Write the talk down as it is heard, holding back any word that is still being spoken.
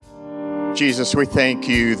Jesus, we thank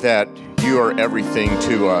you that you are everything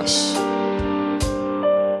to us.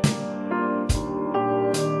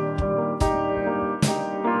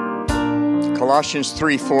 Colossians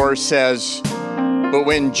 3:4 says, "But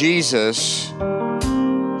when Jesus,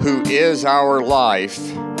 who is our life,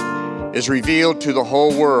 is revealed to the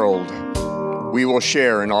whole world, we will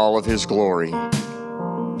share in all of his glory."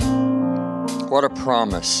 What a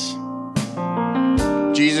promise.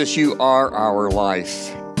 Jesus, you are our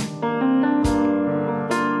life.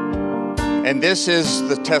 And this is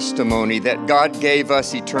the testimony that God gave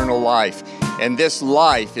us eternal life, and this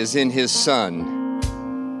life is in his Son.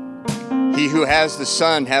 He who has the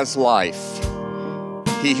Son has life.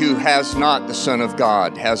 He who has not the Son of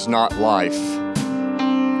God has not life.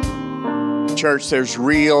 Church, there's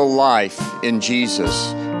real life in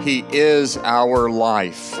Jesus. He is our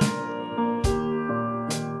life.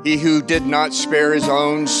 He who did not spare his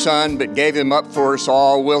own Son, but gave him up for us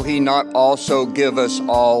all, will he not also give us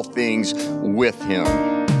all things with him?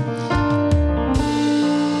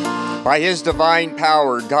 By his divine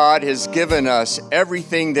power, God has given us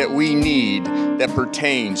everything that we need that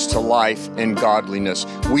pertains to life and godliness.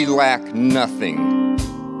 We lack nothing.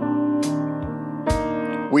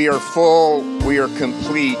 We are full, we are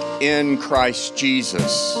complete in Christ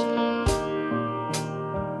Jesus.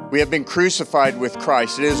 We have been crucified with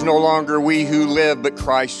Christ. It is no longer we who live, but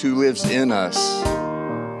Christ who lives in us.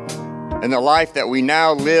 And the life that we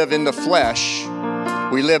now live in the flesh,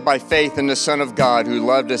 we live by faith in the Son of God who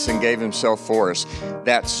loved us and gave himself for us.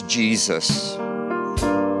 That's Jesus.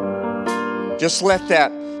 Just let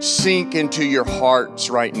that sink into your hearts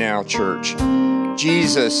right now, church.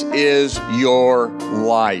 Jesus is your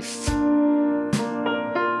life.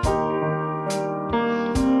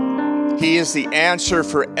 He is the answer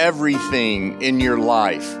for everything in your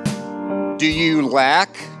life. Do you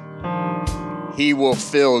lack? He will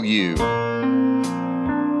fill you.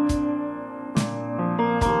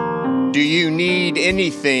 Do you need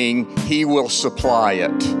anything? He will supply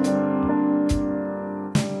it.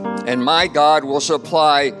 And my God will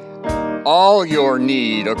supply all your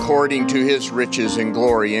need according to his riches and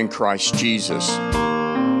glory in Christ Jesus.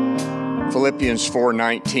 Philippians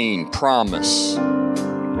 4:19, promise.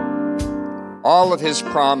 All of his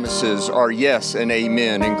promises are yes and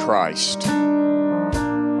amen in Christ.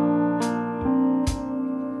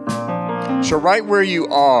 So right where you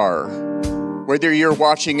are, whether you're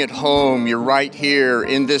watching at home, you're right here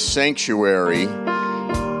in this sanctuary,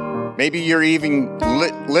 maybe you're even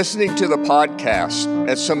listening to the podcast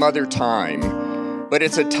at some other time, but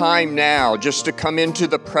it's a time now just to come into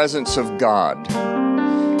the presence of God,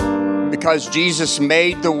 because Jesus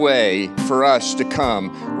made the way for us to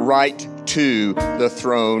come right to the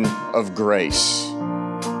throne of grace,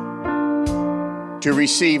 to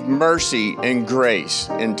receive mercy and grace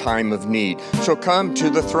in time of need. So come to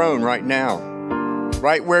the throne right now,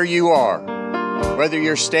 right where you are, whether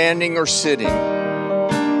you're standing or sitting.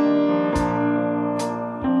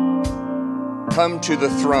 Come to the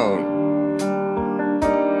throne.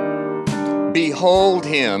 Behold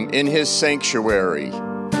him in his sanctuary,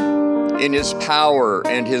 in his power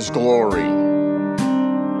and his glory.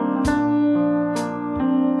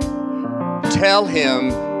 Tell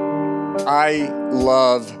him, I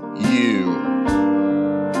love you.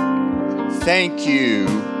 Thank you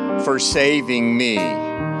for saving me.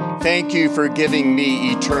 Thank you for giving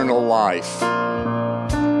me eternal life.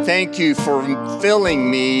 Thank you for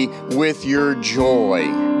filling me with your joy.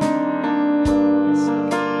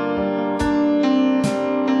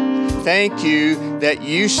 Thank you that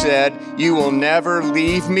you said you will never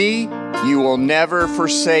leave me, you will never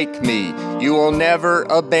forsake me, you will never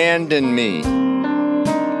abandon me.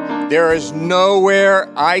 There is nowhere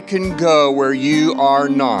I can go where you are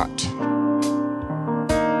not.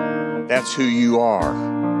 That's who you are.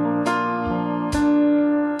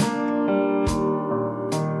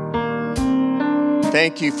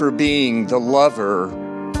 Thank you for being the lover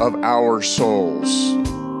of our souls.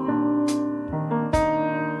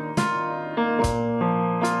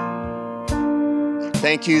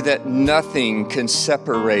 Thank you that nothing can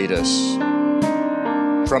separate us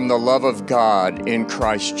from the love of God in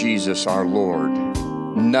Christ Jesus our Lord.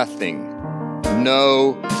 Nothing,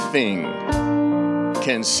 no thing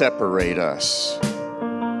can separate us.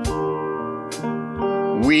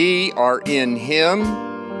 We are in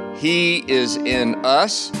him, he is in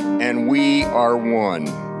us, and we are one.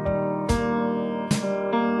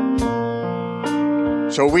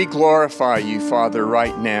 So we glorify you, Father,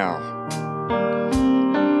 right now.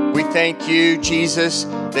 We thank you, Jesus,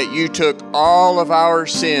 that you took all of our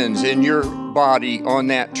sins in your body on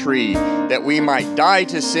that tree, that we might die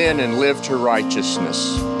to sin and live to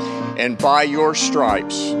righteousness. and by your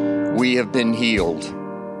stripes we have been healed.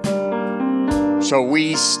 So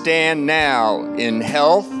we stand now in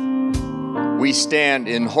health, we stand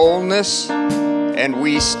in wholeness, and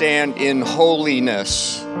we stand in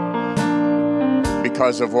holiness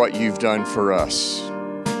because of what you've done for us.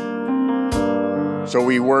 So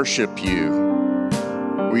we worship you,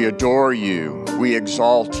 we adore you, we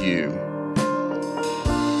exalt you,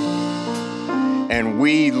 and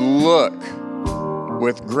we look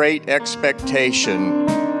with great expectation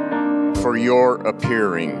for your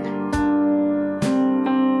appearing,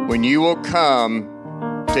 when you will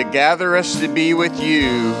come to gather us to be with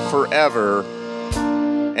you forever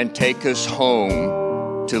and take us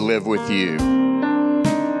home to live with you.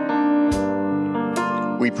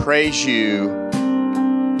 We praise you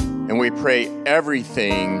and we pray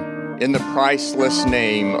everything in the priceless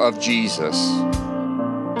name of Jesus.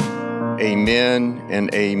 Amen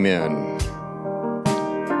and amen.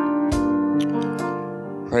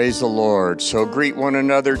 Praise the Lord. So greet one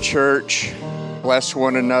another, church. Bless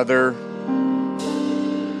one another.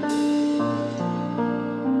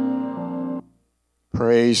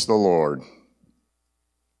 Praise the Lord.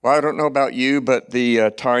 Well, I don't know about you, but the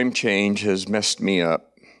time change has messed me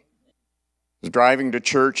up. I was driving to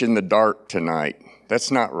church in the dark tonight.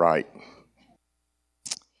 That's not right.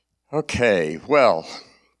 Okay, well,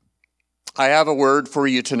 I have a word for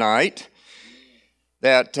you tonight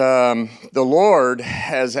that the Lord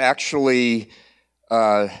has actually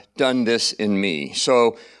done this in me.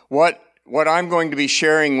 So what I'm going to be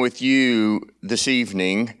sharing with you this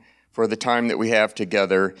evening for the time that we have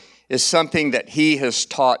together is something that He has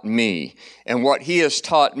taught me. And what He has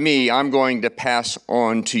taught me, I'm going to pass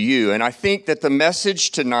on to you. And I think that the message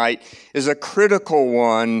tonight is a critical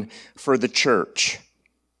one for the church.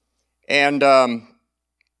 And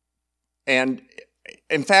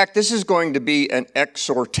in fact, this is going to be an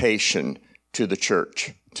exhortation to the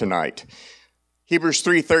church tonight. Hebrews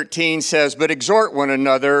 3:13 says, "But exhort one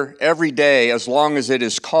another every day as long as it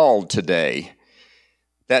is called today,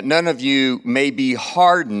 that none of you may be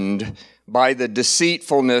hardened by the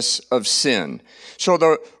deceitfulness of sin." So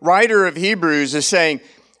the writer of Hebrews is saying,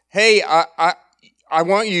 hey, I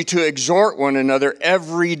want you to exhort one another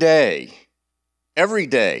every day,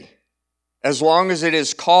 as long as it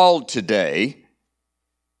is called today,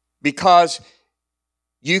 because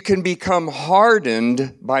you can become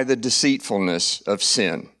hardened by the deceitfulness of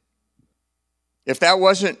sin. If that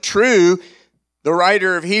wasn't true, the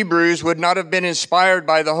writer of Hebrews would not have been inspired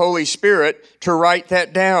by the Holy Spirit to write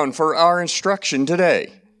that down for our instruction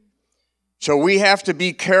today. So we have to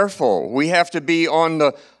be careful. We have to be on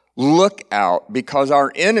the lookout because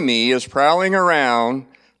our enemy is prowling around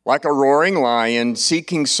like a roaring lion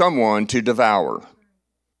seeking someone to devour.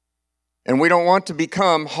 And we don't want to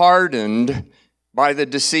become hardened by the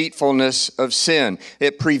deceitfulness of sin.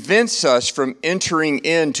 It prevents us from entering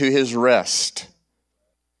into His rest.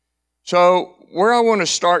 So where I want to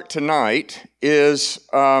start tonight is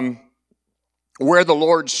where the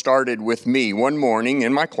Lord started with me. One morning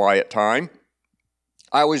in my quiet time,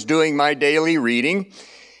 I was doing my daily reading,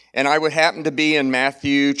 and I would happen to be in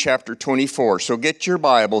Matthew chapter 24. So get your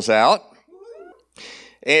Bibles out.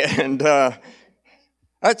 And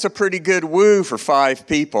that's a pretty good woo for 5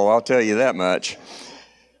 people, I'll tell you that much.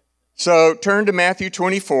 So turn to Matthew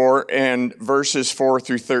 24 and verses 4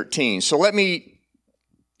 through 13. So let me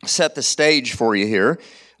set the stage for you here.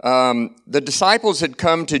 The disciples had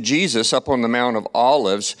come to Jesus up on the Mount of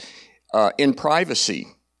Olives in privacy.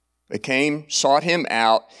 They came, sought Him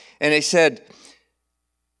out, and they said,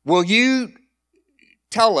 "Will you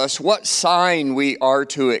tell us what sign we are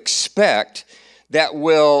to expect that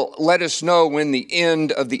will let us know when the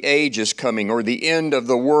end of the age is coming, or the end of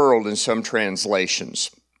the world in some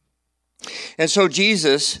translations?" And so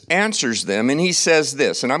Jesus answers them, and He says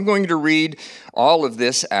this, and I'm going to read all of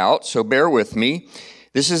this out, so bear with me.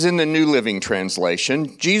 This is in the New Living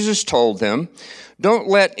Translation. Jesus told them, "Don't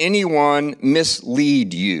let anyone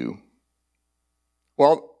mislead you."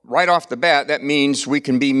 Well, right off the bat, that means we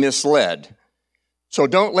can be misled. So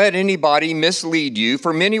don't let anybody mislead you,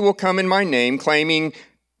 for many will come in my name, claiming,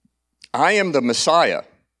 "I am the Messiah."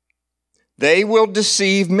 They will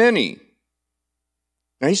deceive many.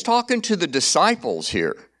 Now He's talking to the disciples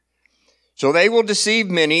here. So they will deceive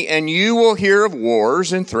many, and you will hear of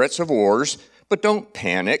wars and threats of wars, but don't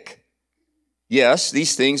panic. Yes,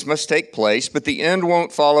 these things must take place, but the end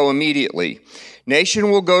won't follow immediately. Nation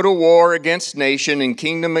will go to war against nation and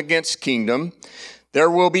kingdom against kingdom. There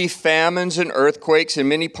will be famines and earthquakes in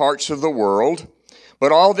many parts of the world,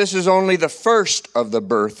 but all this is only the first of the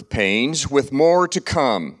birth pains, with more to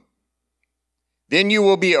come. Then you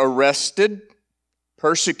will be arrested,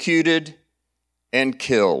 persecuted, and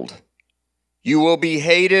killed. You will be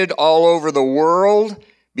hated all over the world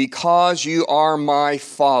because you are my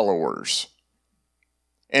followers.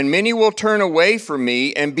 And many will turn away from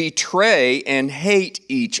me and betray and hate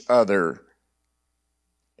each other.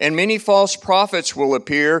 And many false prophets will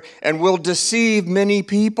appear and will deceive many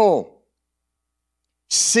people.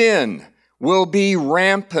 Sin will be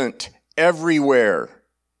rampant everywhere,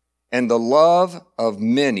 and the love of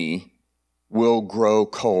many will grow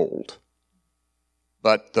cold.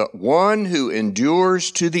 But the one who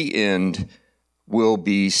endures to the end will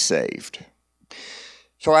be saved.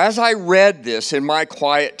 So as I read this in my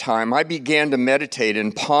quiet time, I began to meditate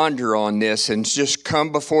and ponder on this and just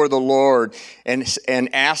come before the Lord and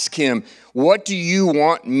ask Him, what do you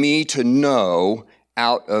want me to know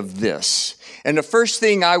out of this? And the first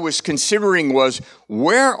thing I was considering was,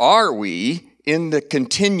 where are we in the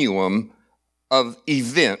continuum of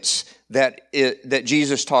events that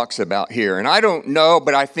Jesus talks about here? And I don't know,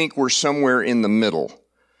 but I think we're somewhere in the middle.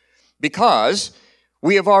 Because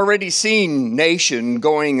we have already seen nation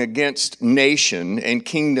going against nation and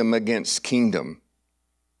kingdom against kingdom.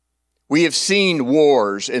 We have seen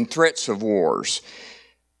wars and threats of wars.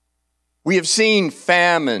 We have seen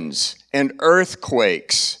famines and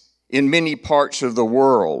earthquakes in many parts of the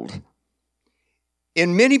world.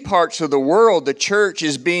 In many parts of the world, the church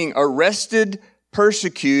is being arrested,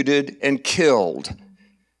 persecuted, and killed.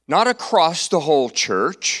 Not across the whole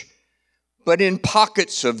church, but in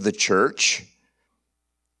pockets of the church.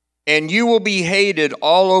 And you will be hated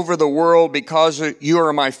all over the world because you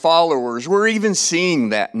are my followers. We're even seeing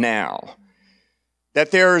that now.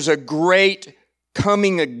 That there is a great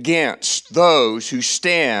coming against those who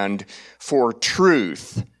stand for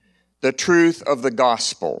truth, the truth of the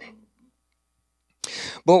gospel.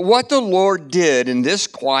 But what the Lord did in this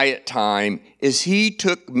quiet time is He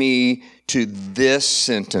took me to this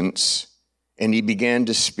sentence and He began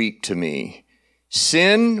to speak to me.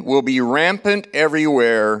 Sin will be rampant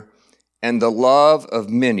everywhere, and the love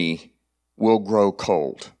of many will grow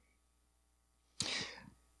cold.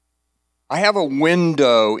 I have a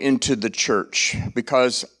window into the church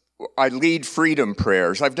because I lead freedom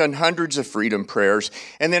prayers. I've done hundreds of freedom prayers,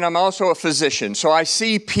 and then I'm also a physician. So I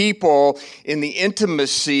see people in the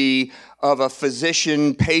intimacy of a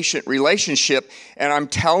physician-patient relationship, and I'm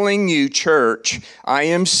telling you, church, I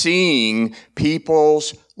am seeing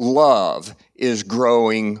people's love is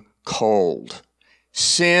growing cold.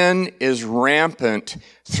 Sin is rampant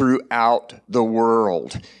throughout the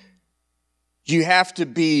world. You have to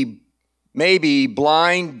be maybe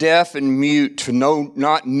blind, deaf, and mute to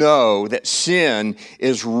not know that sin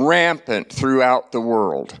is rampant throughout the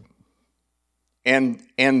world. And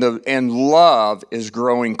love is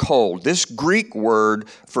growing cold. This Greek word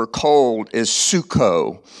for cold is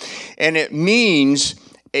suko, and it means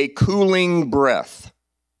a cooling breath.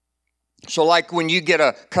 So like when you get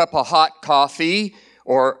a cup of hot coffee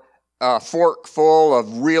or a fork full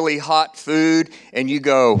of really hot food and you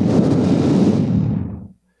go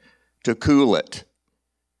to cool it.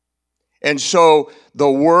 And so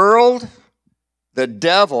the world, the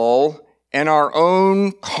devil, and our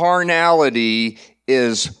own carnality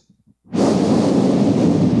is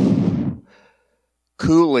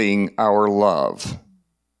cooling our love.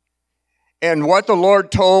 And what the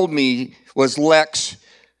Lord told me was, Lex,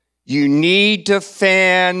 you need to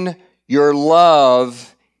fan your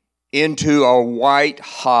love into a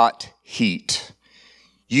white-hot heat.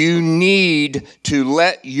 You need to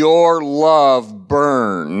let your love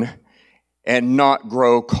burn and not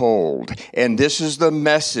grow cold. And this is the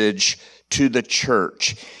message to the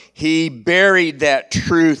church. He buried that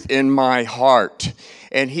truth in my heart,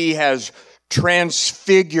 and He has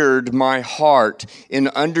transfigured my heart in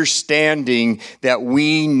understanding that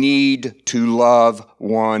we need to love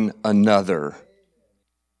one another.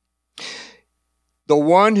 The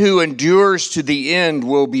one who endures to the end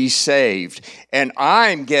will be saved. And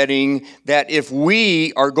I'm getting that if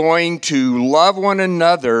we are going to love one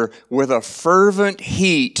another with a fervent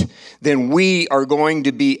heat, then we are going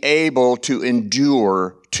to be able to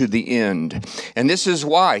endure to the end. And this is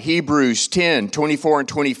why Hebrews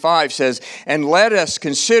 10:24-25 says, and let us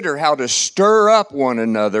consider how to stir up one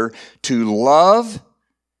another to love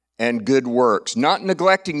and good works, not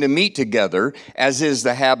neglecting to meet together, as is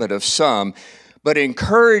the habit of some, but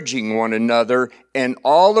encouraging one another, and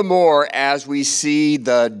all the more as we see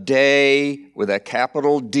the day, with a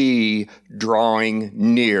capital D, drawing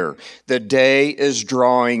near. The day is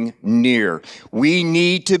drawing near. We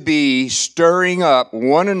need to be stirring up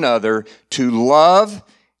one another to love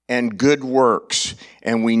and good works,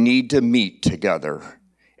 and we need to meet together.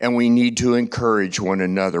 and we need to encourage one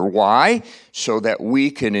another. Why? So that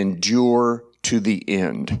we can endure to the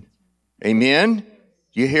end. Amen?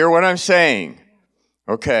 You hear what I'm saying?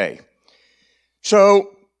 Okay.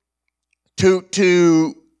 So,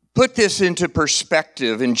 to put this into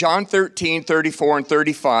perspective, in John 13, 34, and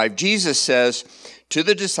 35, Jesus says to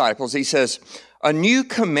the disciples, he says, "A new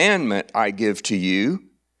commandment I give to you,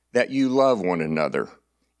 that you love one another.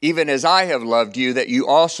 Even as I have loved you, that you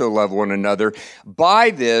also love one another. By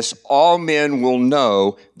this, all men will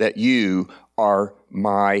know that you are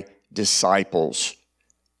my disciples."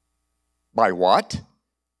 By what?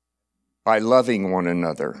 By loving one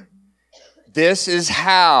another. This is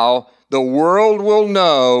how the world will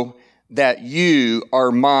know that you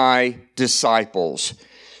are my disciples.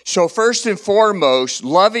 So first and foremost,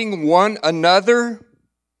 loving one another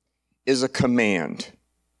is a command.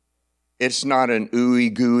 It's not an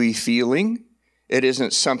ooey gooey feeling. It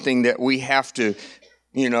isn't something that we have to,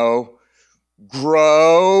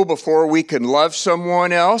 grow before we can love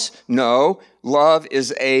someone else. No, love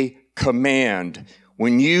is a command.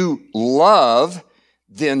 When you love,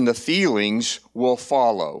 then the feelings will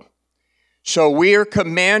follow. So we are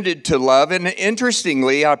commanded to love. And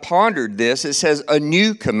interestingly, I pondered this. It says a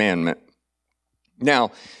new commandment.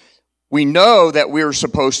 Now, we know that we are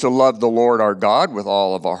supposed to love the Lord our God with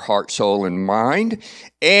all of our heart, soul, and mind,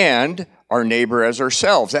 and our neighbor as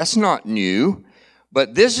ourselves. That's not new.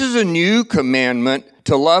 But this is a new commandment,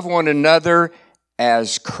 to love one another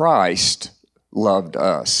as Christ loved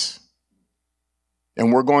us.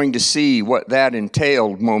 And we're going to see what that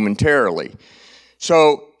entailed momentarily.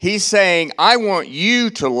 So he's saying, I want you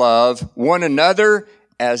to love one another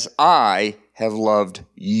as I have loved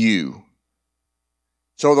you.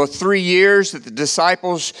 So the 3 years that the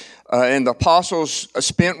disciples and the apostles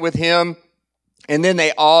spent with him, and then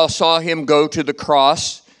they all saw him go to the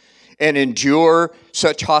cross and endure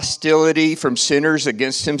such hostility from sinners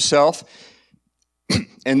against himself,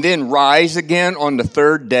 and then rise again on the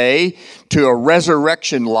third day to a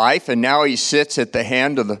resurrection life, and now he sits at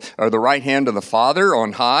the right hand of the Father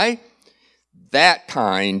on high. That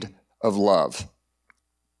kind of love.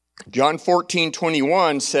 John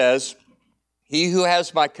 14:21 says, "He who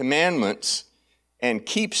has my commandments and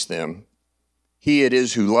keeps them, he it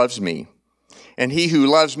is who loves me. And he who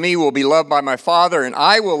loves me will be loved by my Father, and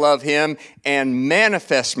I will love him and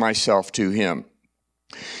manifest myself to him."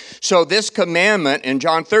 So this commandment in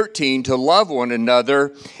John 13, to love one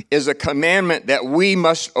another, is a commandment that we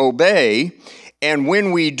must obey. And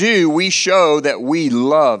when we do, we show that we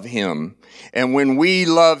love him. And when we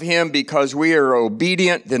love him because we are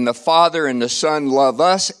obedient, then the Father and the Son love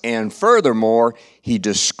us. And furthermore, he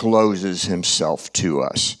discloses himself to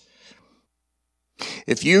us.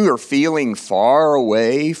 If you are feeling far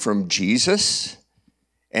away from Jesus,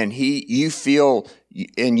 and you feel,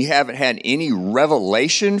 and you haven't had any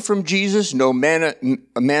revelation from Jesus, no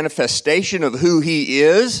manifestation of who he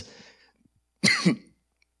is,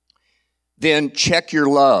 then check your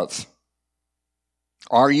love.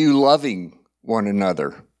 Are you loving one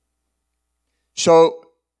another? So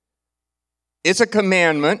it's a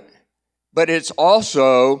commandment, but it's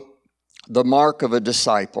also the mark of a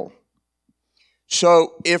disciple.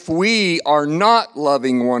 So if we are not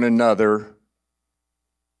loving one another,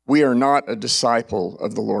 we are not a disciple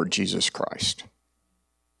of the Lord Jesus Christ.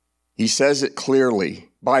 He says it clearly.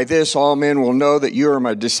 By this, all men will know that you are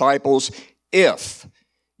my disciples if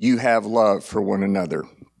you have love for one another.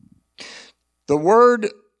 The word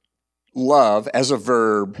love as a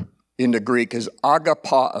verb in the Greek is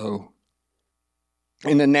agapao,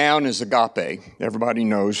 and the noun is agape. Everybody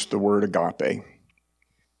knows the word agape.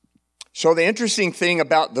 So the interesting thing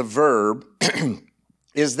about the verb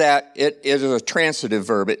is that it is a transitive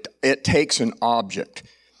verb. It takes an object.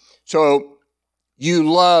 So you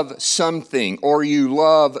love something or you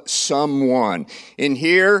love someone. In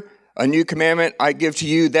here, a new commandment I give to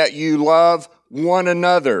you, that you love one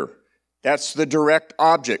another. That's the direct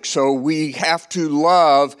object. So we have to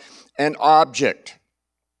love an object.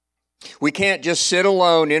 We can't just sit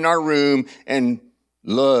alone in our room and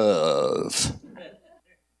love.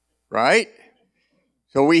 Right?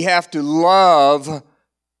 So we have to love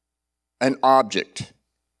an object.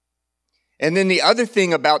 And then the other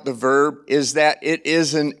thing about the verb is that it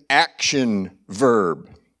is an action verb.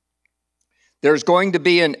 There's going to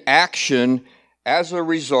be an action as a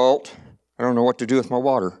result. I don't know what to do with my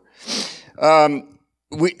water.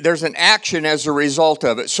 There's an action as a result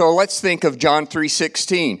of it. So let's think of John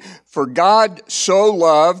 3:16. For God so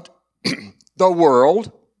loved the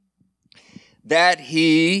world that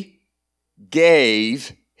he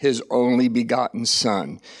gave his only begotten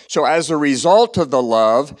Son. So as a result of the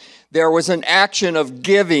love, there was an action of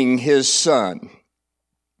giving his Son.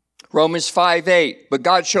 Romans 5:8, but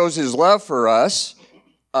God shows his love for us,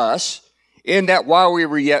 in that while we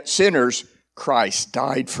were yet sinners, Christ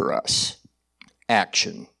died for us.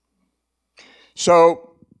 Action.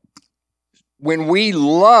 So when we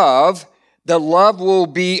love, the love will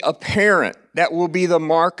be apparent. That will be the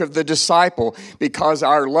mark of the disciple, because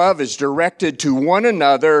our love is directed to one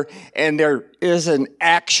another and there is an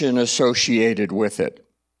action associated with it.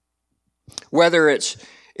 Whether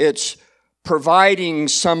it's providing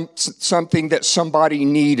something that somebody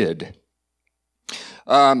needed.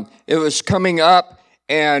 It was coming up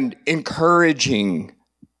and encouraging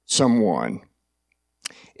someone.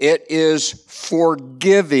 It is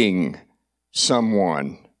forgiving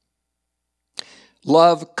someone.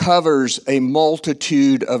 Love covers a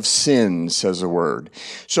multitude of sins, says the word.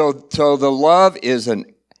 So the love is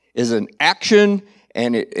an action,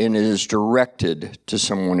 and it is directed to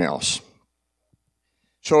someone else.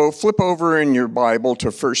 So flip over in your Bible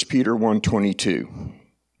to 1 Peter 1:22.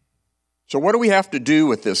 So what do we have to do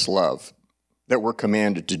with this love that we're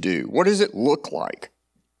commanded to do? What does it look like?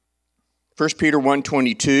 1 Peter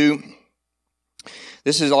 1:22.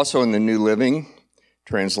 This is also in the New Living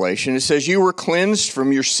Translation. It says, you were cleansed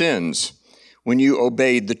from your sins when you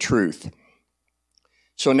obeyed the truth.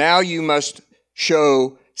 So now you must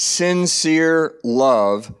show sincere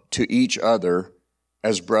love to each other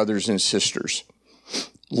as brothers and sisters.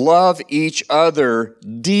 Love each other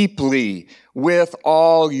deeply with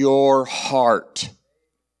all your heart.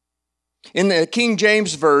 In the King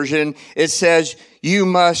James Version, it says you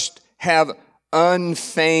must have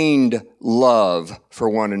unfeigned love for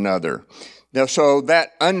one another. Now, so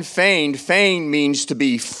that unfeigned, feigned means to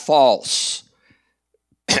be false.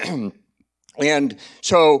 And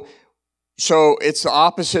so it's the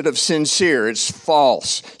opposite of sincere. It's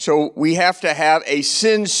false. So we have to have a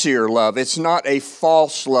sincere love. It's not a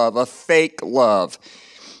false love, a fake love,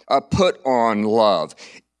 a put-on love.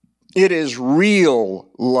 It is real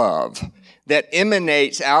love that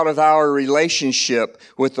emanates out of our relationship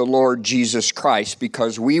with the Lord Jesus Christ,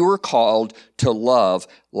 because we were called to love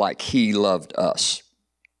like he loved us.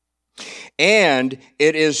 And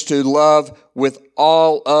it is to love with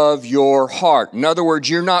all of your heart. In other words,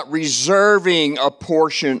 you're not reserving a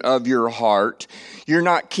portion of your heart. You're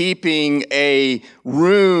not keeping a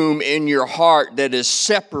room in your heart that is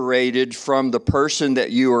separated from the person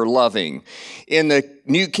that you are loving. In the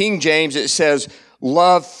New King James, it says,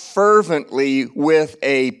 love fervently with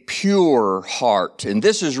a pure heart. And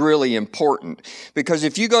this is really important, because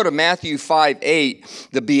if you go to Matthew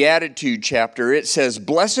 5:8, the Beatitude chapter, it says,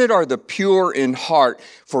 blessed are the pure in heart,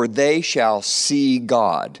 for they shall see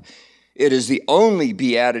God. It is the only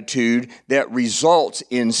beatitude that results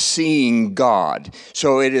in seeing God.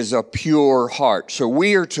 So it is a pure heart. So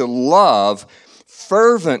we are to love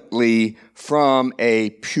fervently from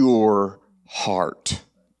a pure heart.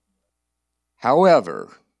 However,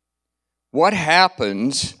 what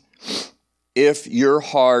happens if you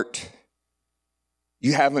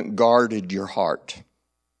haven't guarded your heart?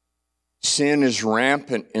 Sin is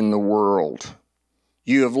rampant in the world.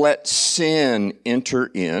 You have let sin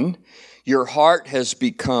enter in. Your heart has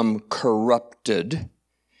become corrupted.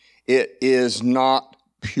 It is not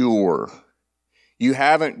pure. You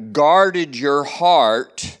haven't guarded your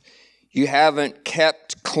heart. You haven't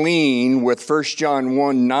kept clean with 1 John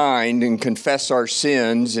 1:9 and confess our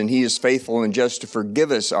sins, and he is faithful and just to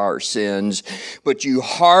forgive us our sins. But you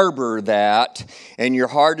harbor that, and your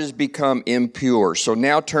heart has become impure. So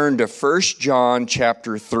now turn to 1 John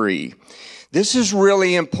chapter 3. This is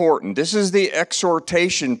really important. This is the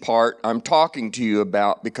exhortation part I'm talking to you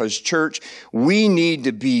about, because, church, we need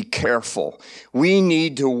to be careful. We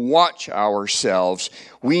need to watch ourselves.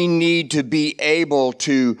 We need to be able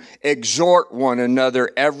to exhort one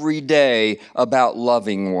another every day about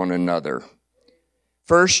loving one another.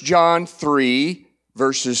 1 John 3,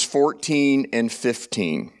 verses 14 and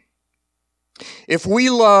 15. If we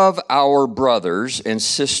love our brothers and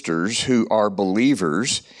sisters who are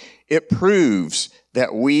believers, it proves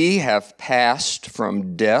that we have passed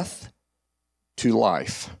from death to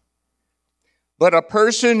life. But a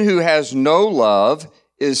person who has no love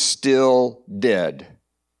is still dead.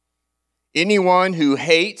 Anyone who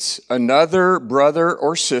hates another brother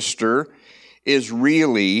or sister is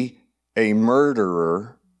really a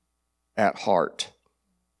murderer at heart.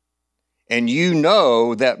 And you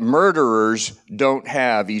know that murderers don't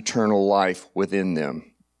have eternal life within them.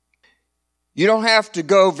 You don't have to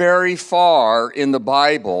go very far in the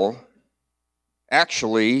Bible,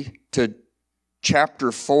 actually, to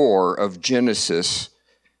chapter 4 of Genesis,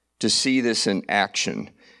 to see this in action.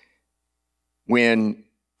 When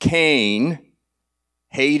Cain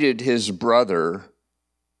hated his brother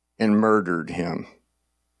and murdered him.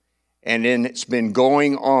 And then it's been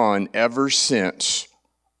going on ever since,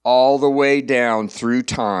 all the way down through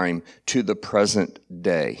time to the present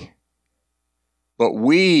day. But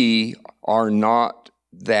we are not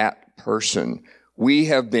that person. We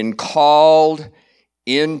have been called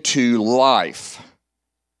into life,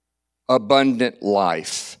 abundant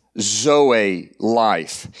life, Zoe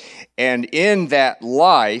life. And in that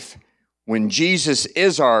life, when Jesus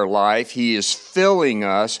is our life, he is filling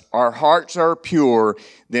us, our hearts are pure,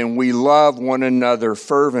 then we love one another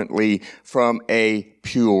fervently from a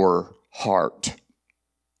pure heart.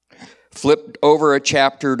 Flip over a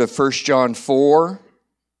chapter to 1 John 4,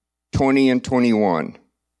 20 and 21.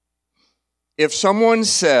 If someone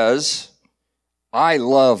says, I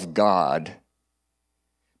love God,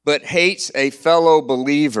 but hates a fellow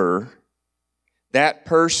believer, that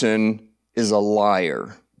person is a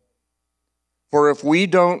liar. For if we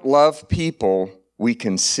don't love people we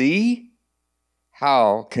can see,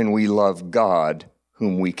 how can we love God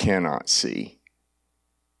whom we cannot see?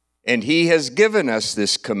 And he has given us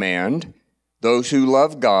this command: those who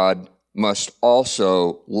love God must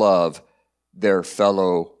also love their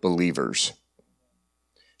fellow believers.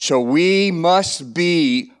 So we must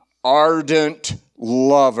be ardent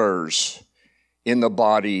lovers in the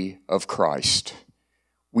body of Christ.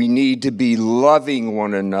 We need to be loving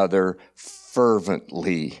one another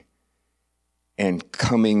fervently and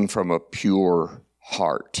coming from a pure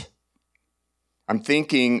heart. I'm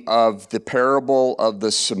thinking of the parable of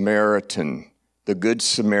the Samaritan, the Good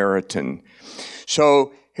Samaritan.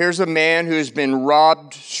 So here's a man who's been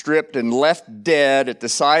robbed, stripped, and left dead at the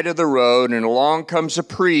side of the road, and along comes a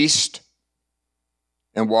priest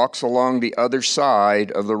and walks along the other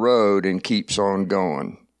side of the road and keeps on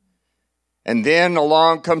going. And then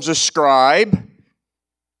along comes a scribe,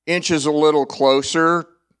 inches a little closer,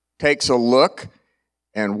 takes a look,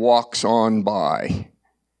 and walks on by.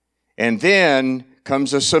 And then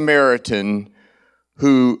comes a Samaritan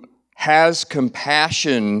who has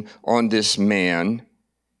compassion on this man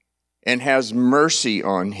and has mercy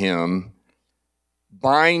on him,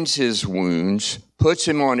 binds his wounds, puts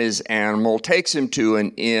him on his animal, takes him to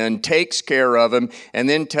an inn, takes care of him, and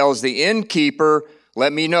then tells the innkeeper,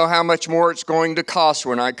 let me know how much more it's going to cost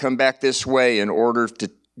when I come back this way in order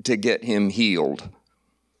to get him healed.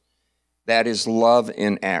 That is love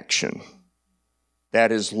in action.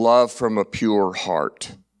 That is love from a pure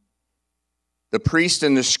heart. The priest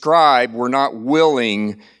and the scribe were not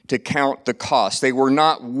willing to count the cost. They were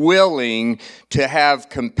not willing to have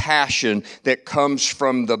compassion that comes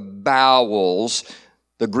from the bowels.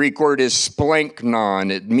 The Greek word is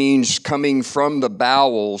splanknon. It means coming from the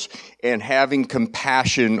bowels and having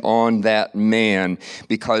compassion on that man,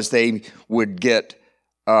 because they would get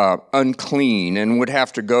unclean and would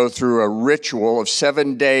have to go through a ritual of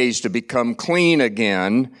 7 days to become clean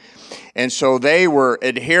again. And so they were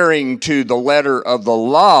adhering to the letter of the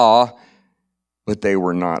law, but they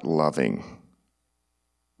were not loving.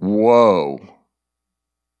 Woe.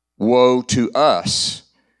 Woe to us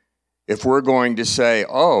if we're going to say,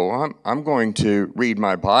 oh, I'm going to read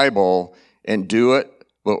my Bible and do it,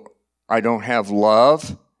 but I don't have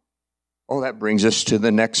love. Oh, that brings us to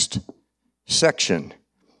the next section.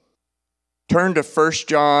 Turn to 1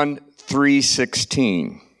 John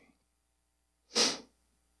 3:16.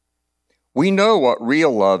 We know what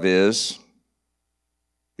real love is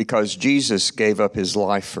because Jesus gave up his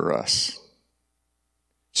life for us.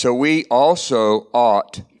 So we also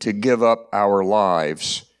ought to give up our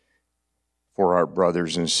lives for our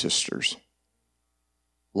brothers and sisters.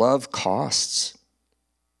 Love costs.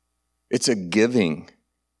 It's a giving.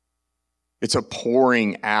 It's a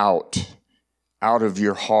pouring out of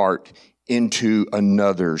your heart into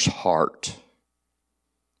another's heart.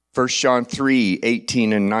 1 John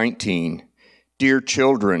 3:18 and 19. Dear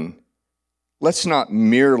children, let's not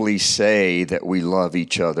merely say that we love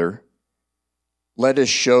each other. Let us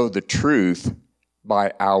show the truth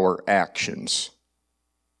by our actions.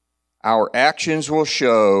 Our actions will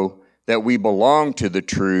show that we belong to the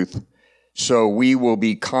truth, so we will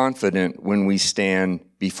be confident when we stand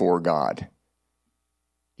before God.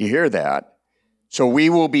 You hear that? So we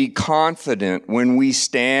will be confident when we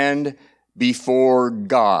stand before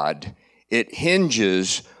God. It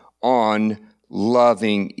hinges on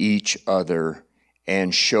loving each other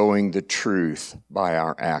and showing the truth by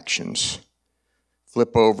our actions.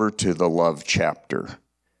 Flip over to the love chapter,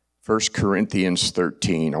 1 Corinthians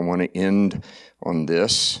 13. I want to end on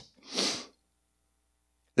this.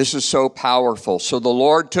 This is so powerful. So the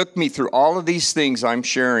Lord took me through all of these things I'm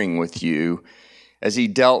sharing with you as he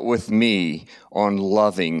dealt with me on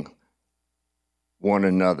loving one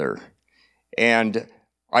another. And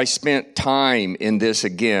I spent time in this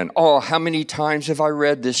again. Oh, how many times have I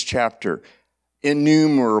read this chapter?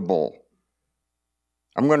 Innumerable.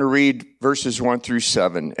 I'm going to read verses 1 through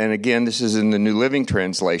 7. And again, this is in the New Living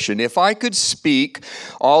Translation. If I could speak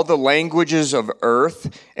all the languages of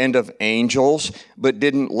earth and of angels, but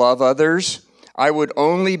didn't love others, I would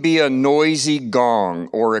only be a noisy gong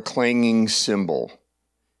or a clanging cymbal.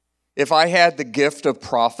 If I had the gift of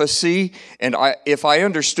prophecy, and if I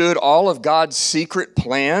understood all of God's secret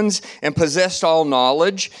plans and possessed all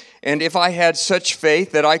knowledge, and if I had such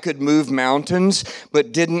faith that I could move mountains,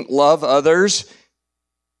 but didn't love others,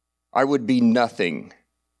 I would be nothing.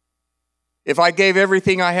 If I gave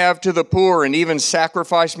everything I have to the poor and even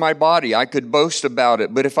sacrificed my body, I could boast about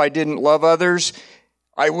it. But if I didn't love others,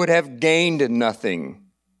 I would have gained nothing.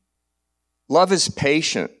 Love is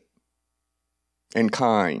patient and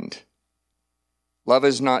kind. Love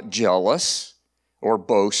is not jealous or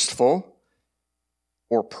boastful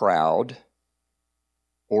or proud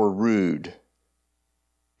or rude.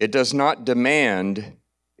 It does not demand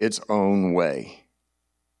its own way.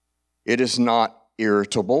 It is not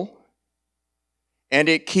irritable, and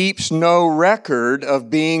it keeps no record of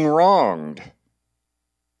being wronged.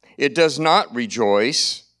 It does not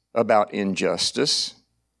rejoice about injustice,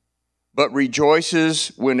 but rejoices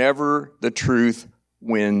whenever the truth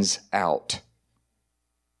wins out.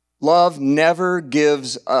 Love never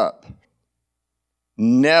gives up,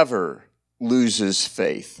 never loses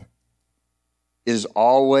faith, is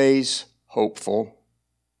always hopeful,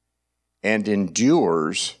 and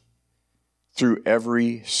endures through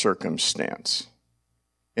every circumstance.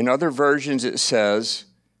 In other versions, it says,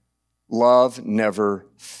 love never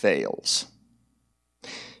fails.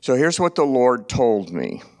 So here's what the Lord told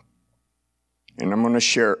me. And I'm going to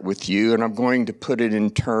share it with you, and I'm going to put it in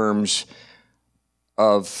terms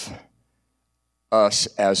of us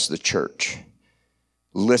as the church.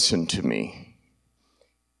 Listen to me.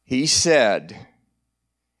 He said,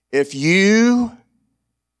 if you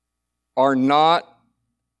are not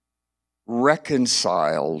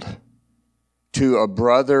reconciled to a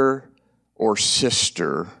brother or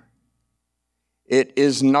sister, it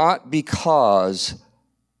is not because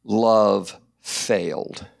love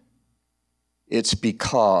failed. It's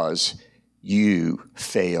because you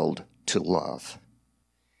failed to love.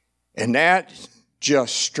 And that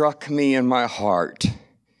just struck me in my heart.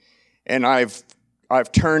 And I've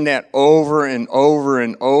turned that over and over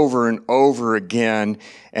and over and over again.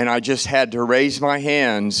 And I just had to raise my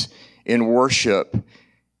hands in worship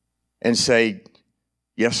and say,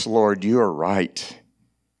 yes, Lord, you are right.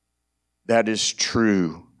 That is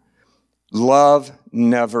true. Love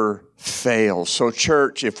never fails. So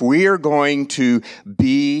church, if we are going to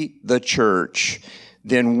be the church,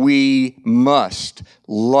 then we must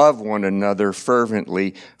love one another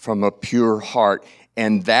fervently from a pure heart.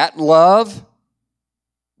 And that love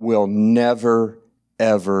will never,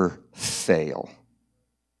 ever fail.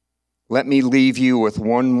 Let me leave you with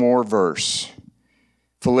one more verse.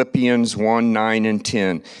 Philippians 1, 9 and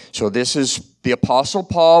 10. So this is the Apostle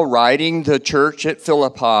Paul writing the church at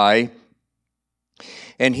Philippi.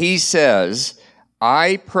 And he says,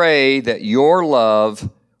 I pray that your love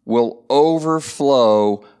will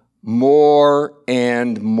overflow more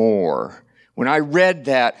and more. When I read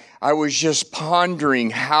that, I was just pondering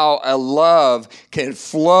how a love can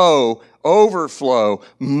overflow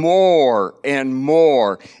more and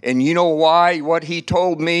more. And you know why? What he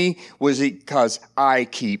told me was because I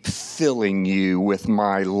keep filling you with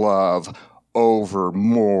my love over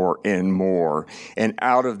more and more. And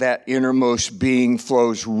out of that innermost being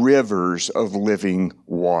flows rivers of living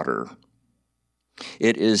water.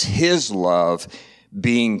 It is his love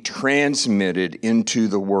being transmitted into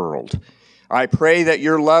the world. I pray that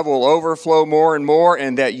your love will overflow more and more,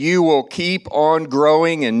 and that you will keep on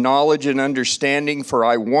growing in knowledge and understanding, for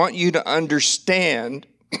I want you to understand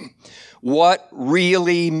what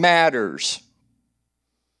really matters,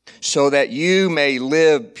 so that you may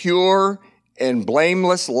live pure and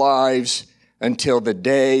blameless lives until the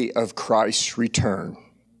day of Christ's return.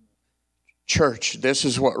 Church, this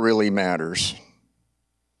is what really matters.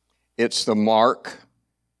 It's the mark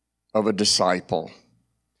of a disciple.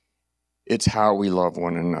 It's how we love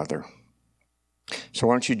one another. So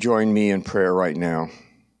why don't you join me in prayer right now?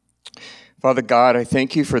 Father God, I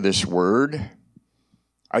thank you for this word.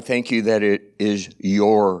 I thank you that it is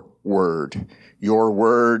your word. Your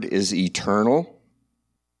word is eternal.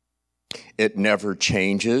 It never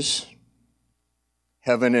changes.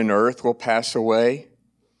 Heaven and earth will pass away,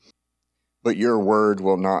 but your word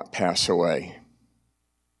will not pass away.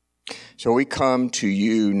 So we come to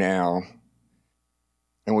you now,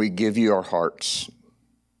 and we give you our hearts.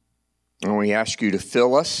 And we ask you to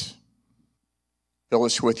fill us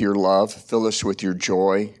with your love, fill us with your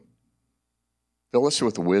joy, fill us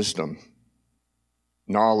with wisdom,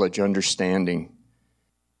 knowledge, understanding.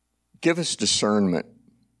 Give us discernment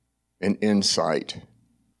and insight.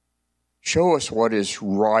 Show us what is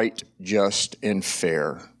right, just, and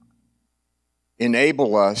fair.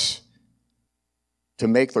 Enable us to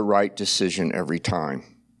make the right decision every time.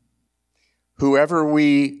 Whoever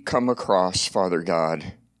we come across, Father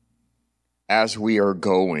God, as we are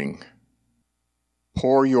going,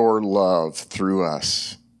 pour your love through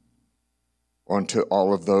us onto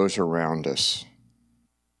all of those around us.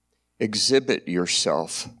 Exhibit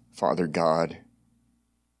yourself, Father God,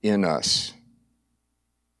 in us.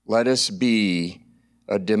 Let us be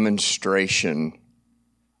a demonstration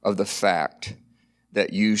of the fact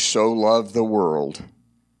that you so loved the world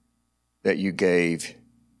that you gave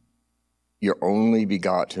your only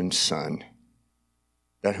begotten Son,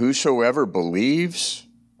 that whosoever believes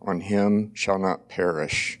on him shall not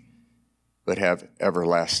perish, but have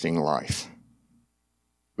everlasting life.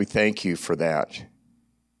 We thank you for that.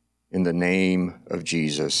 In the name of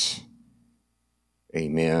Jesus,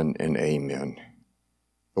 amen and amen.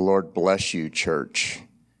 The Lord bless you, church.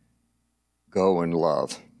 Go in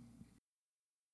love.